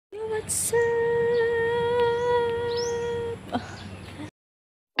What's up?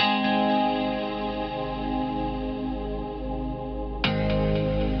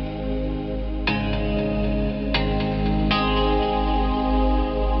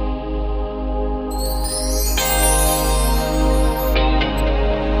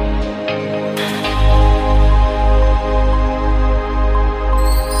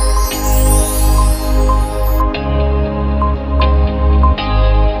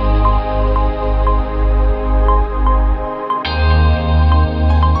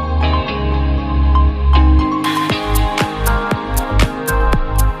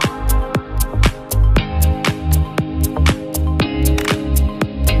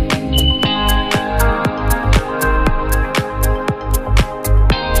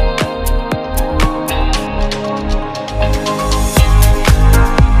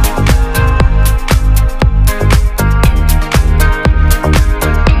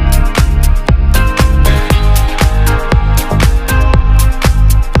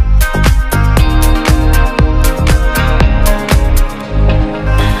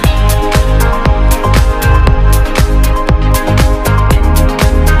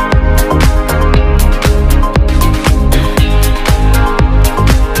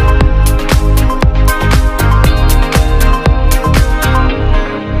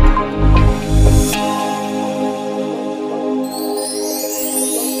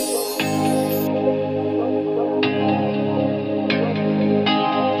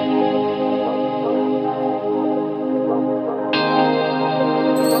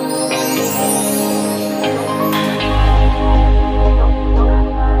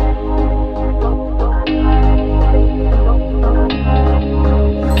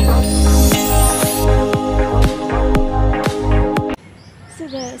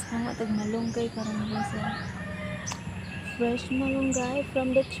 Malunggay karon guys, fresh malunggay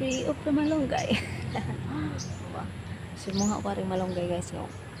from the tree of the malunggay. Sumuha ko rin malunggay guys, yung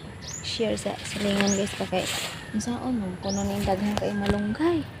share sa silingan guys pa kay unsaon mo kuno ning daghan kay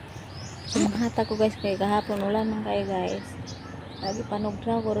malunggay. Sumuhata ko guys kay gahapon ulan man kay guys. Lagi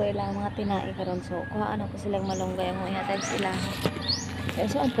panugtra ko ro ilang mga tinai karon, so kuhaan ako silang malunggay ang ihatag sila. Kaya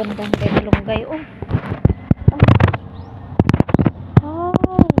so ang pandan kay malunggay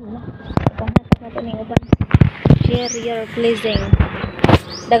share your blessing.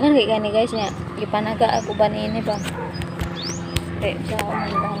 Dagan kay gani guys nya. Gipanaga ako ba ini ba? Kay sa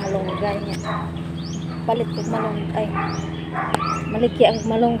man malunggay nya. Palit kog malunggay. Maliki ang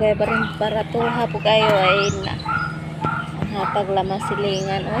malunggay para tuha po kayo ay na. Ang hatag lamang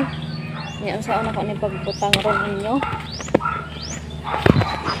silingan oy. Nya unsa na ko ni pagbutang ron ninyo.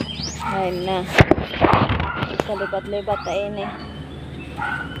 Ay na. Kalibat-libat ta ini.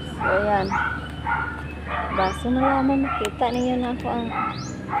 So yan. Baso na lamang makita ninyo na ako ang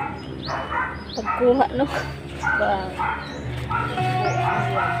pagkuha no bang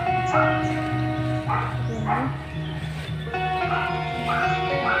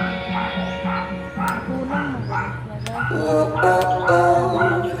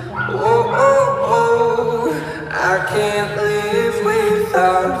I can't live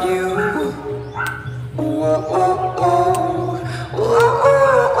without you.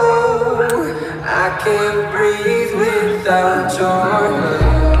 I can't breathe without your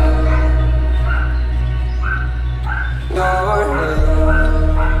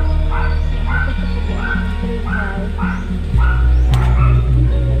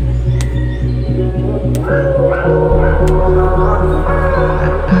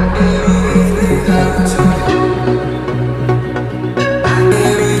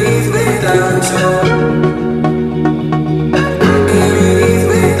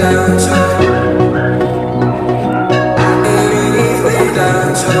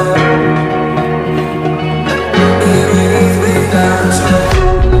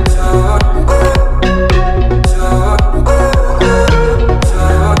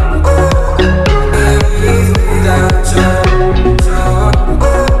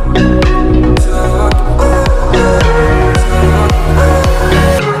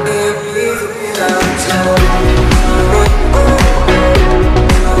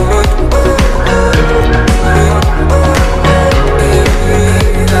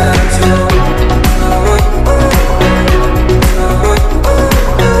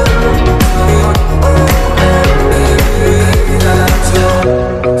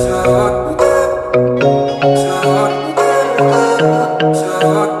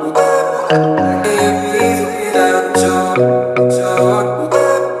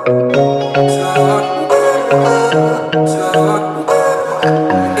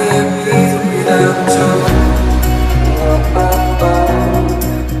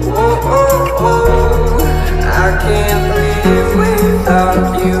live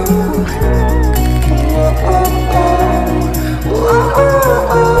without you.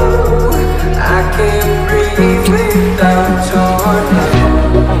 I can't breathe without your love.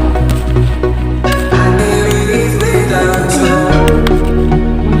 I can't breathe without you.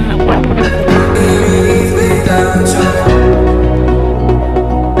 I can't breathe without you.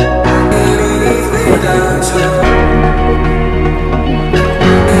 I can't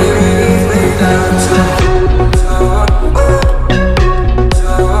breathe without you.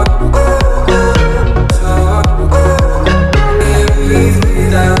 I can't breathe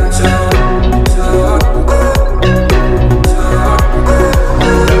without you.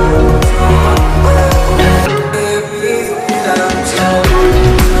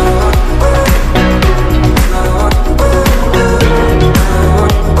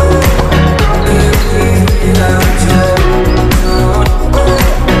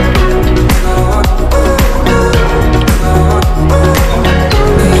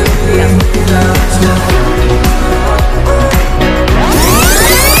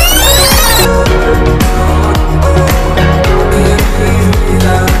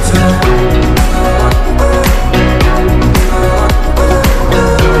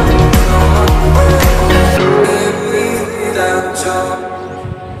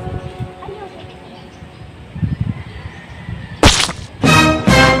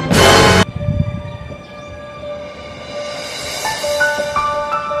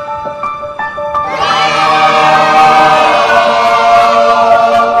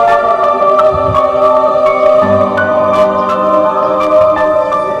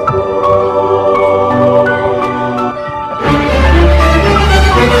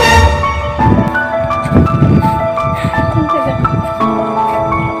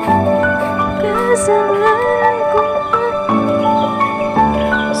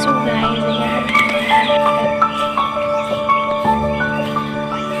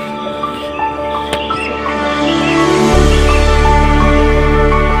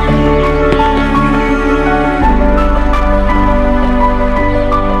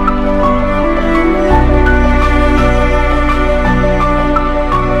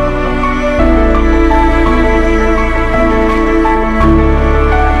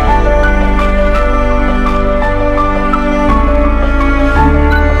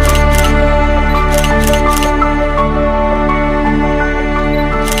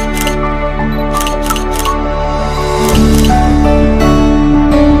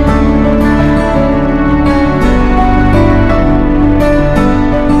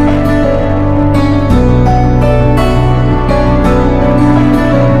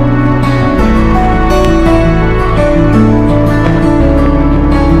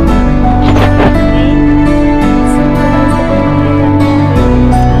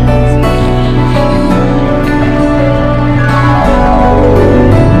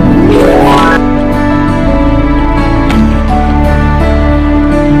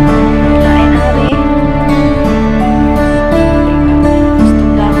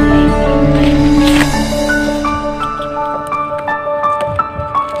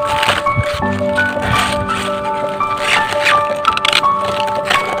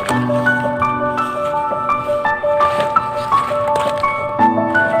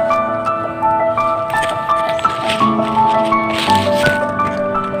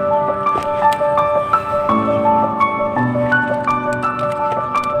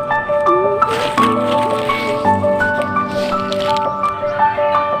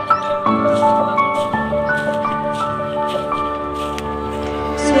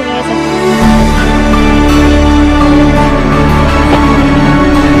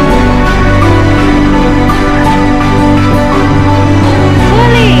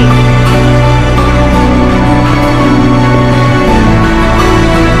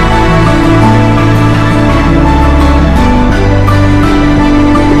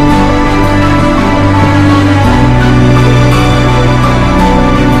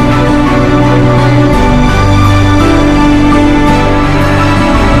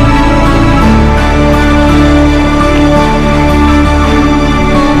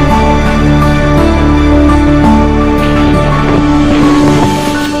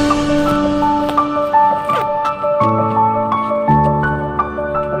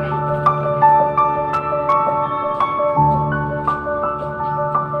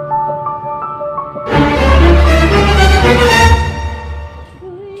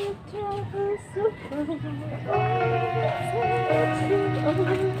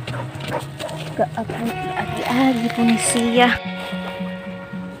 Agi-agi po ni siya.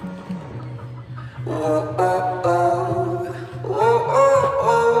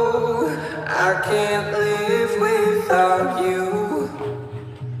 I can't live without you.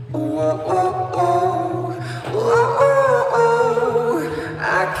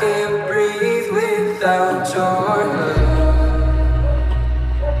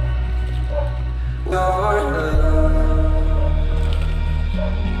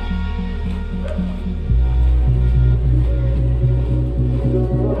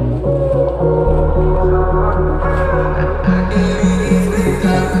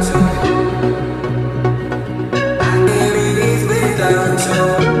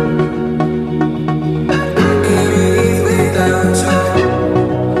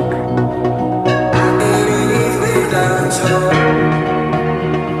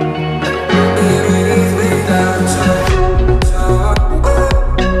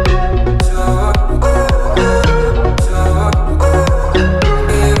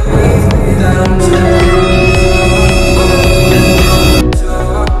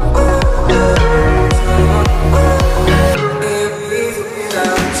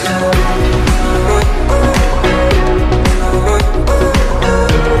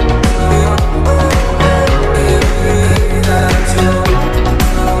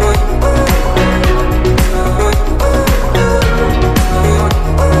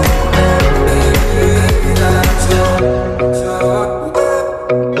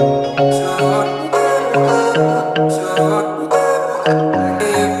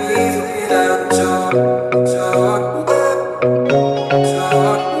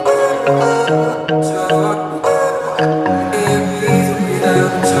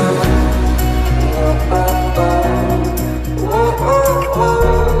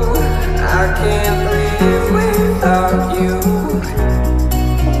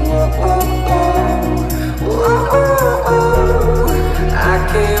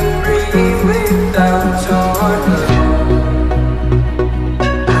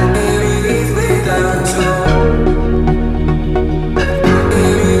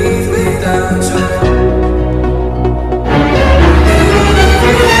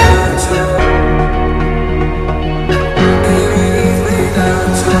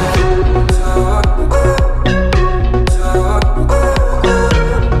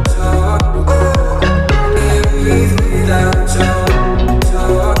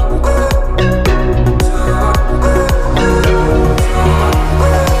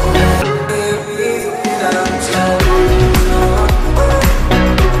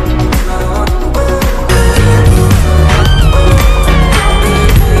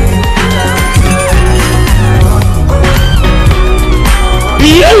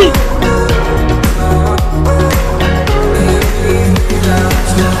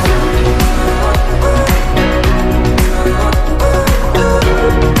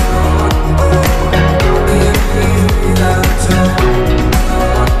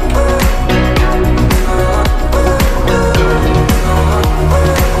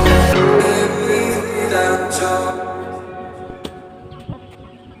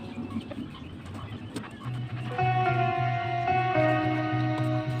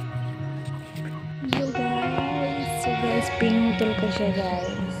 So guys, pinutol ko siya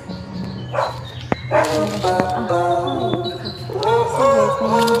guys. So guys,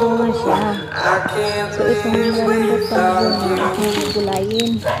 may bunga siya. So itong malambot pang bunga, aking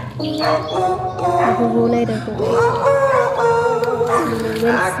gulayin. Nagugulay daw ko guys.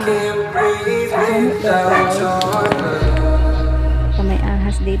 May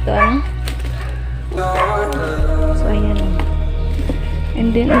ahas dito so ayan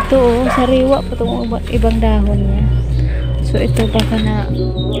and then ito sariwa pa itong ibang dahon niya. So ito baka na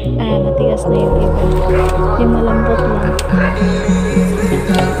matigas na yung iba, yung malambot lang.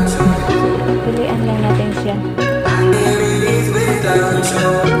 Pilian lang natin siya.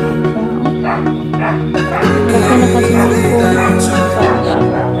 Laki na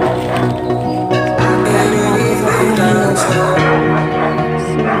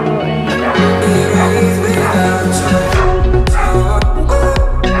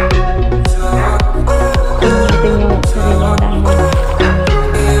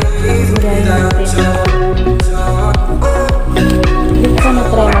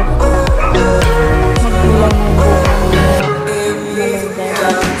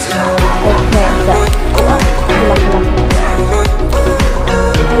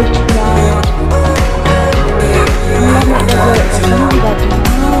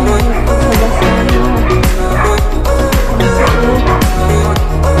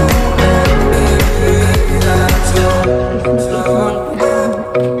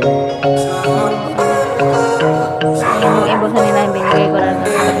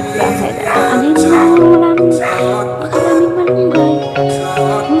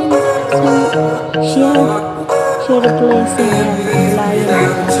kasi yung replacing yan, layo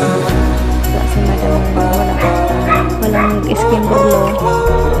kasi madamang walang skin burlo.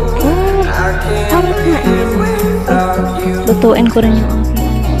 Arat nga lutuin ko rin yung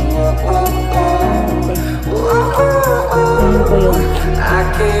ayun ko yung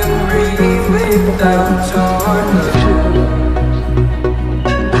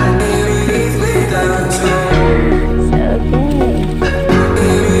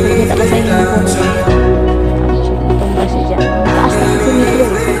nakita ko sa inyo kasi dyan taas na kasi nito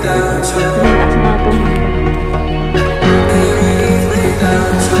taas na ito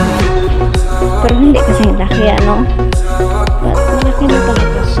pero hindi kasi laki ano but malaki na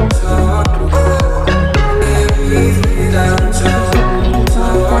talaga siya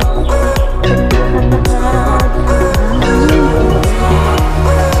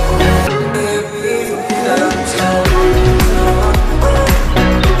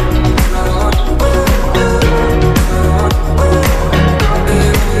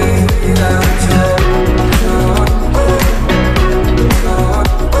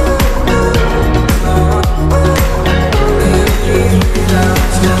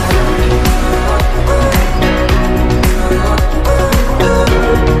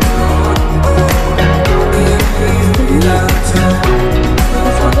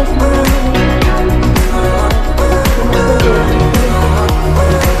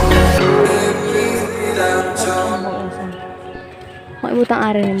maibutang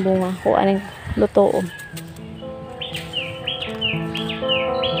ari ng bunga kung anong luto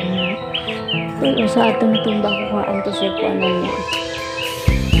pero sa atong tumba ko kaan to siya kung ano niya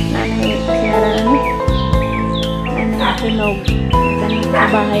nanay tunog kanina sa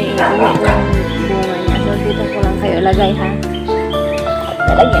bahay uwi ko yung bunga niya so dito ko lang kayo lagay ha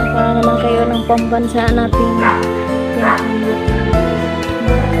lalagyan ko na naman kayo ng pambansa natin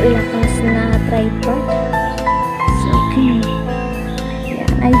lakas na tripod so okay.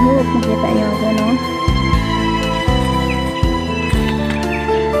 I hope makita nyo ako, no?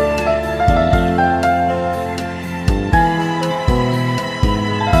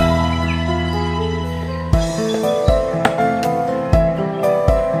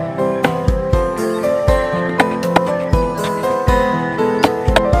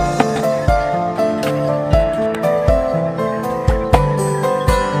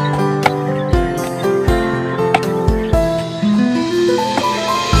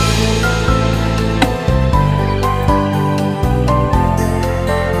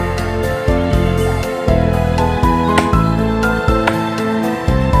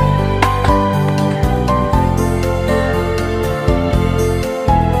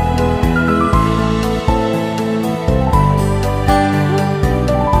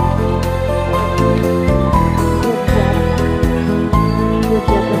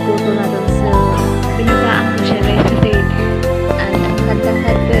 nagputo na doon sa binagaan ko siya guys kasi ang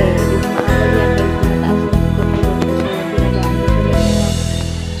hangad-hangad ko eh. Hindi ko maawal yan guys. Mataas yung tutulog ko sa binagaan ko siya guys.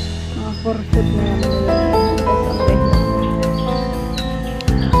 Mga 4 foot na naman nila.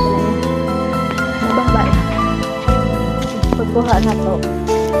 Mababa eh. Pagkuha na to.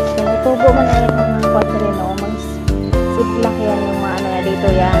 Kung tubo man na yung mga quadrino, mag-siplak yan yung mga ano na dito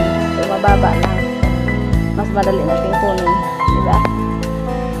yan. So mababa lang. Mas madali natin kunin. Diba?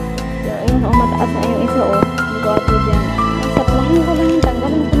 So ayun o, mataas na yung isa o. Hindi ko ako dyan. Saplahin ko lang yung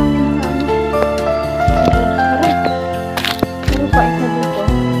tanggalin ko lang yung mga ano. Pero pa isa dito.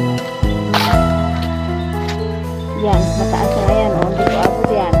 Yan, mataas na yan o. Hindi ko ako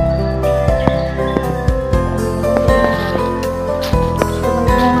dyan.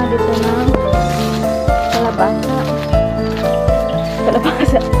 Dito na kalabasa.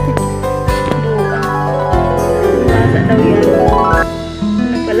 Kalabasa daw yan.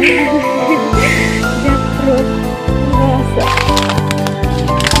 Ano pala? Jackfruit. Kalabasa.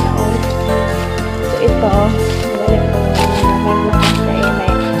 So ito, galing ko may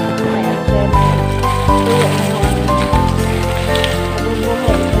lakas na may ano siya, may tuyo na yan.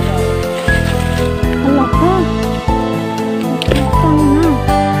 Nabubuhay ito daw. Hala ka! Nagkakang na.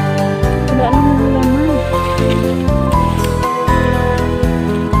 Wala na mo laman.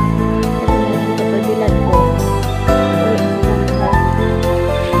 Kapagilad ko.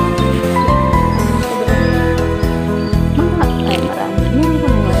 Ay, marami. Yan ko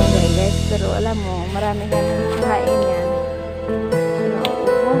mga guys. Pero alam mo, marami kang kain yan.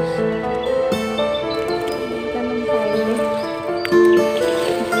 Nauubos. Ganun tayo eh.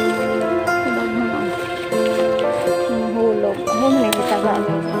 Ang hulog. Ano na yung taga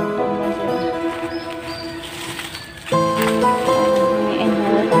guys.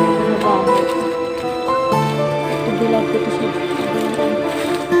 Bilag ko ito siya.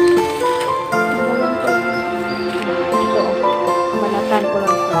 Ito. Manatan ko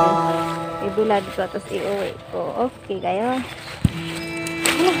lang ito. Ibilad ko tapos iuwi ko. Okay kayo.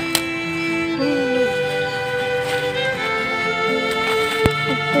 Hala.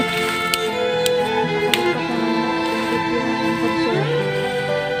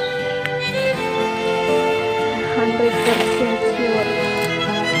 Sure.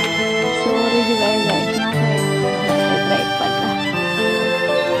 Sorry juga ya guys. Try pala.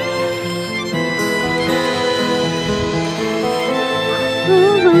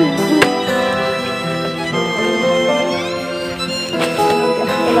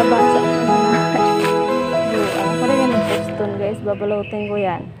 Kalabasa. Ako rin yung poston guys. Babalotin ko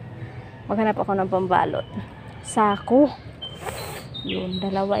yan. Maghanap ako ng pambalot. Sako. Yun.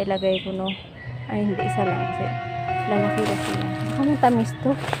 Dalawa ilagay ko no. Ay hindi, isa lang kasi lalaki kasi yan. Baka matamis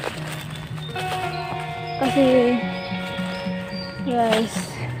to. Kasi guys,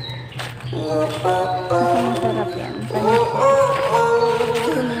 masarap yan. Tamis ko.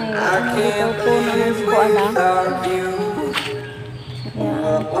 Ito na yun. Ano dito po naman ko alam.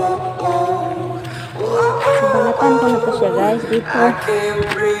 Ayan. So, balatan ko na to siya guys. Dito.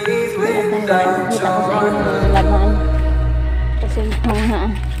 Balatan guys. Kita ko sa inyo yung laman. Kasi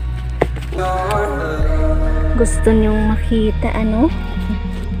mga gusto nyong makita ano?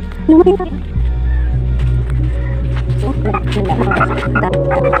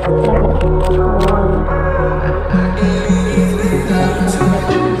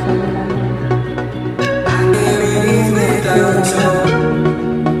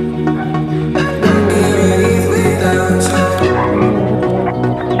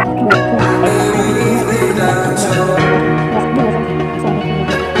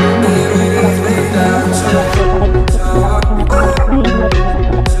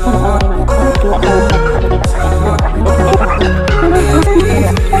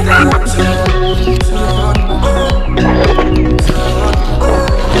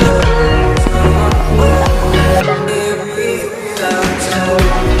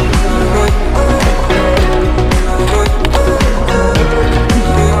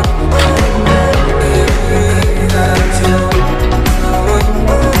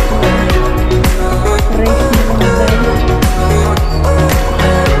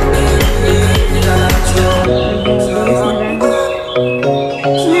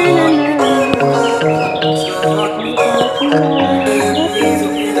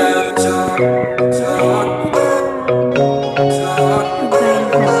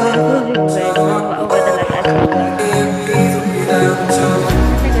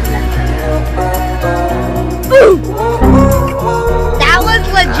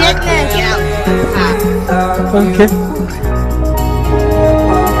 Okay.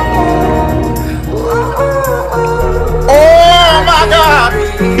 Oh my God!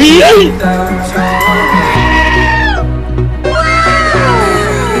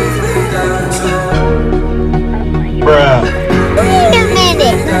 Bruh. Wait a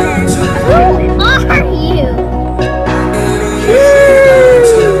minute! Who are you?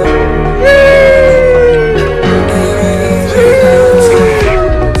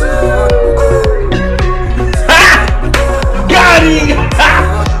 Got him!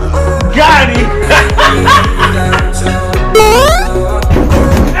 Got him!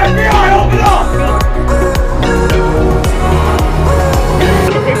 FBI, open up!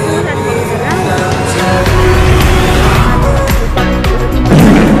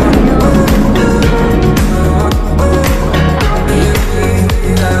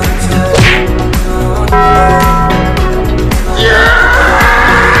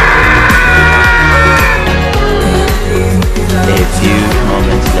 A few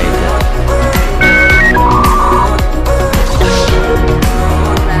moments later.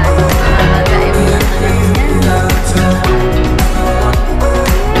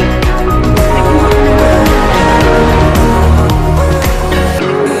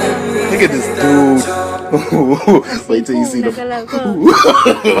 Look at this dude. Wait till you see the.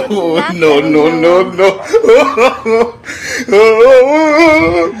 No, no, no, no.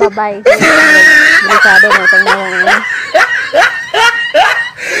 Bye-bye. Delikado na itong mga.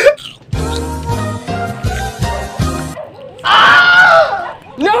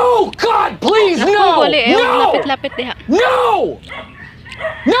 No! God, please, no! Wali eh. No! Lapit-lapit diha. No!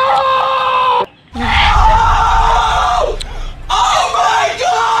 No!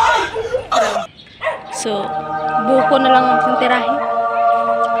 So, buko na lang ang tintirahin.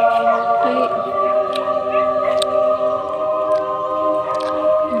 Ay.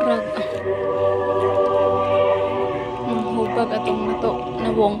 Brag. Ang hubag atong nato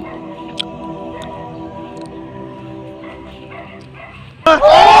nabong.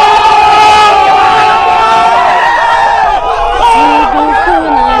 Si buko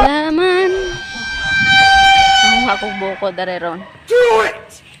na laman. Ang akong buko dareron. Do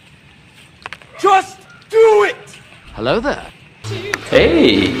it! Just do it! Hello there.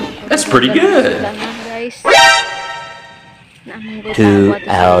 Hey, that's pretty good. Guys. 2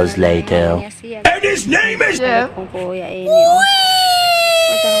 hours later. And his name is... Kung kuya ini oh.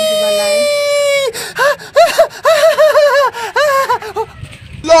 Ito lang si Balay.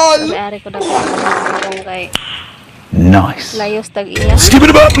 LOL! Sabi-ari ko dapat kung kay Nice. Layos tag-iya. Skip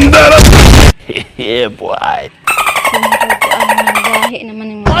it up and that up! Yeah, boy. Sinunod ko ang gahi naman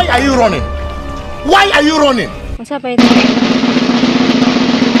yung mga. Why are you running? Why are you running? Kung sa pa ito.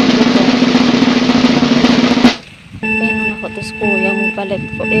 Kaya ako tos kuya mo palit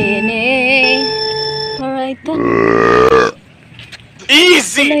ko ini. Alright then.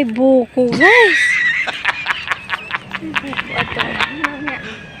 Easy! May buko guys. Buko ato.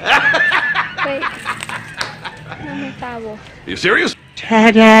 Wait. May tabo. You serious?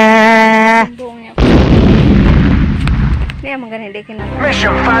 Ang buong niya. Hindi naman ganun. Hindi kinagawa.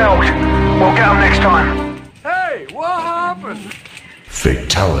 Mission failed. We'll get them next time. Hey, what happened?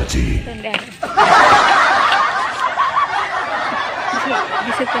 Fatality. Tanda.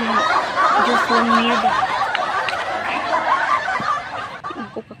 Bisa ka na. Diyos lang niya ba?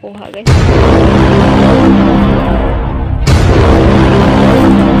 Ako kakuha guys.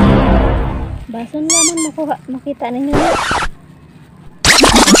 Basa naman makuha. Makita ninyo.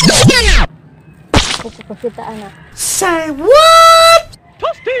 Ako kakita anak. Say what?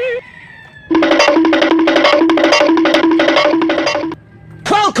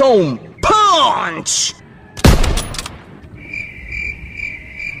 Falcon punch!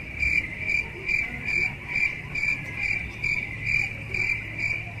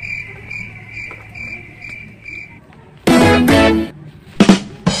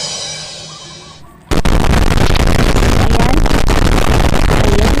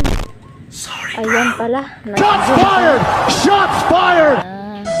 Ayan pala. Shots fired! Shots fired!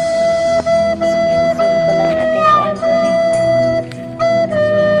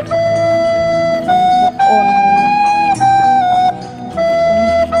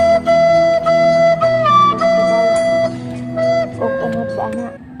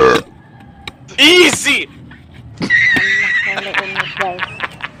 Easy!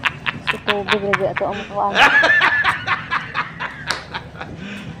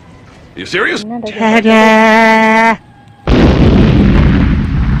 You serious? Mission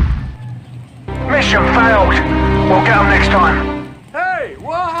failed. We'll get them next time. Hey,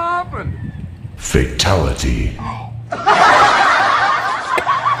 what happened? Fatality.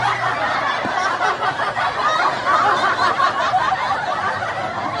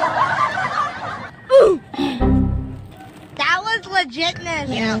 That was legitness.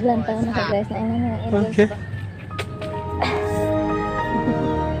 Ilang taon na ka guys na ano yung Indians Okay. ba?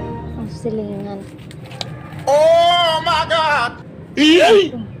 Ang silingan. Oh my God!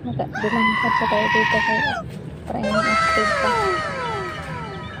 Nagka-dilangkad pa tayo dito kaya parang yung active pa.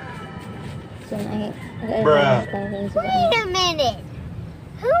 So nag-ailan tayo kayo sa Wait a minute.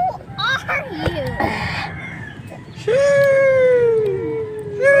 Who are you?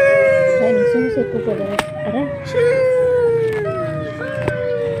 Kaya nagsusit ko po guys. Ara?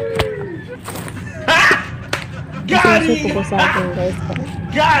 Nagsusit ko po sa akin guys.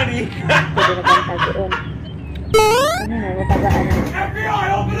 Got him! Pwede na kang tagion. Ano na, natagaan na. FBI,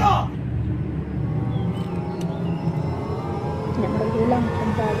 open up! Namagulang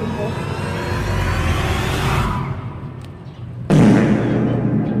ang sabi ko.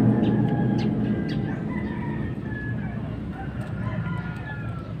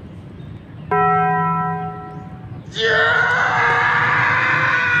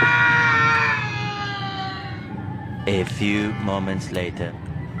 A few moments later.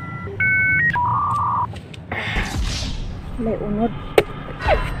 May unod.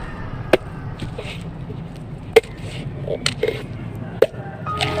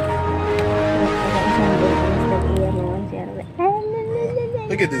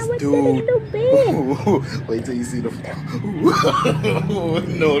 Look at this dude. Wait till you see the.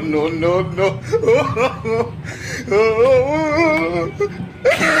 No, no, no, no.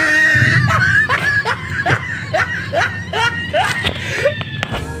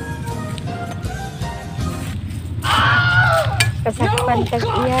 Kasakpan kag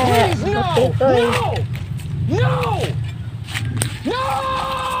iya. Potato.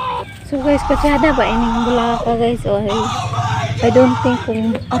 So guys, kutsada ba ining bulaka guys? Oh, I don't think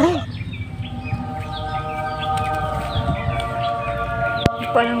kung aray. Hindi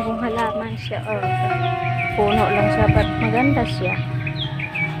ko alam kung halaman siya or puno lang siya, but maganda siya.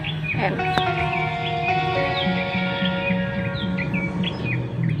 And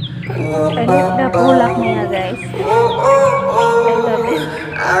the bulak niya guys. I love it.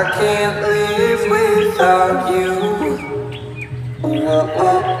 I can't live without you.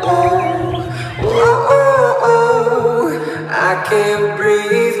 I can't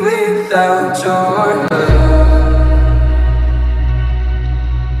breathe without your